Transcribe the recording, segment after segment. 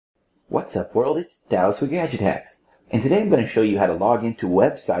What's up world, it's Dallas with Gadget Hacks, and today I'm going to show you how to log into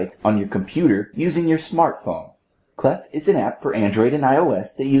websites on your computer using your smartphone. Clef is an app for Android and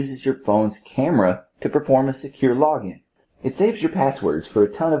iOS that uses your phone's camera to perform a secure login. It saves your passwords for a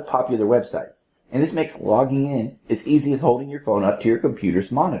ton of popular websites, and this makes logging in as easy as holding your phone up to your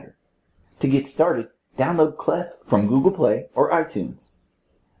computer's monitor. To get started, download Clef from Google Play or iTunes.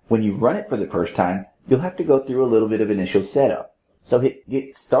 When you run it for the first time, you'll have to go through a little bit of initial setup. So hit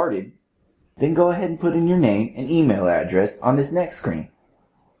Get Started, then go ahead and put in your name and email address on this next screen.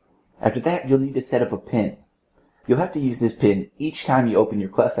 After that, you'll need to set up a PIN. You'll have to use this PIN each time you open your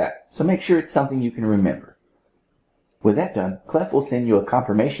Clef app, so make sure it's something you can remember. With that done, Clef will send you a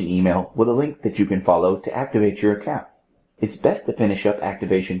confirmation email with a link that you can follow to activate your account. It's best to finish up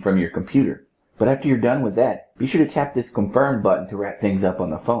activation from your computer, but after you're done with that, be sure to tap this confirm button to wrap things up on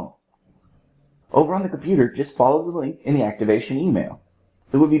the phone. Over on the computer, just follow the link in the activation email.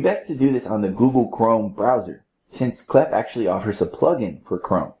 It would be best to do this on the Google Chrome browser, since Clef actually offers a plugin for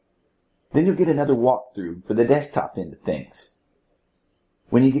Chrome. Then you'll get another walkthrough for the desktop end of things.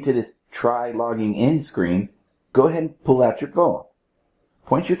 When you get to this Try Logging In screen, go ahead and pull out your phone.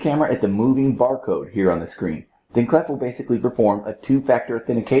 Point your camera at the moving barcode here on the screen. Then Clef will basically perform a two-factor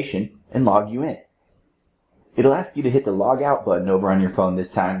authentication and log you in. It'll ask you to hit the log out button over on your phone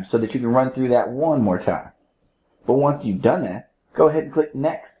this time so that you can run through that one more time. But once you've done that, go ahead and click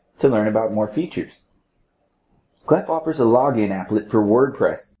Next to learn about more features. Clef offers a login applet for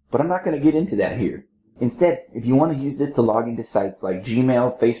WordPress, but I'm not going to get into that here. Instead, if you want to use this to log into sites like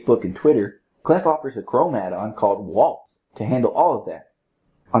Gmail, Facebook, and Twitter, Clef offers a Chrome add-on called Waltz to handle all of that.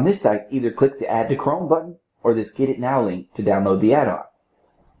 On this site, either click the Add to Chrome button or this Get It Now link to download the add-on.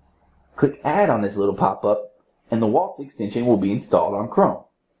 Click Add on this little pop-up, and the Waltz extension will be installed on Chrome.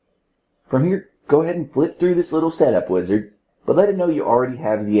 From here, go ahead and flip through this little setup wizard, but let it know you already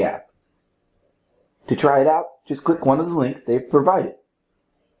have the app. To try it out, just click one of the links they've provided.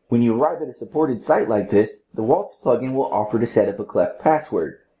 When you arrive at a supported site like this, the Waltz plugin will offer to set up a Clef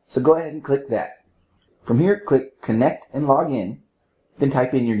password, so go ahead and click that. From here, click Connect and Log In, then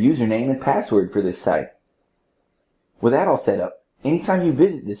type in your username and password for this site. With that all set up, anytime you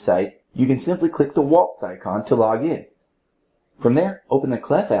visit this site, you can simply click the Waltz icon to log in. From there, open the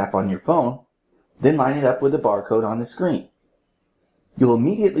Clef app on your phone, then line it up with the barcode on the screen. You'll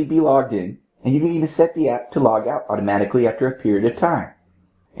immediately be logged in, and you can even set the app to log out automatically after a period of time.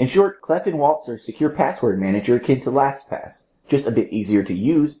 In short, Clef and Waltz are a secure password manager akin to LastPass, just a bit easier to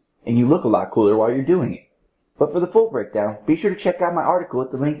use, and you look a lot cooler while you're doing it. But for the full breakdown, be sure to check out my article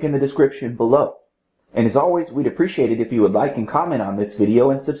at the link in the description below. And as always, we'd appreciate it if you would like and comment on this video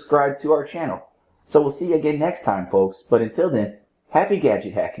and subscribe to our channel. So we'll see you again next time, folks. But until then, happy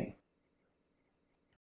gadget hacking.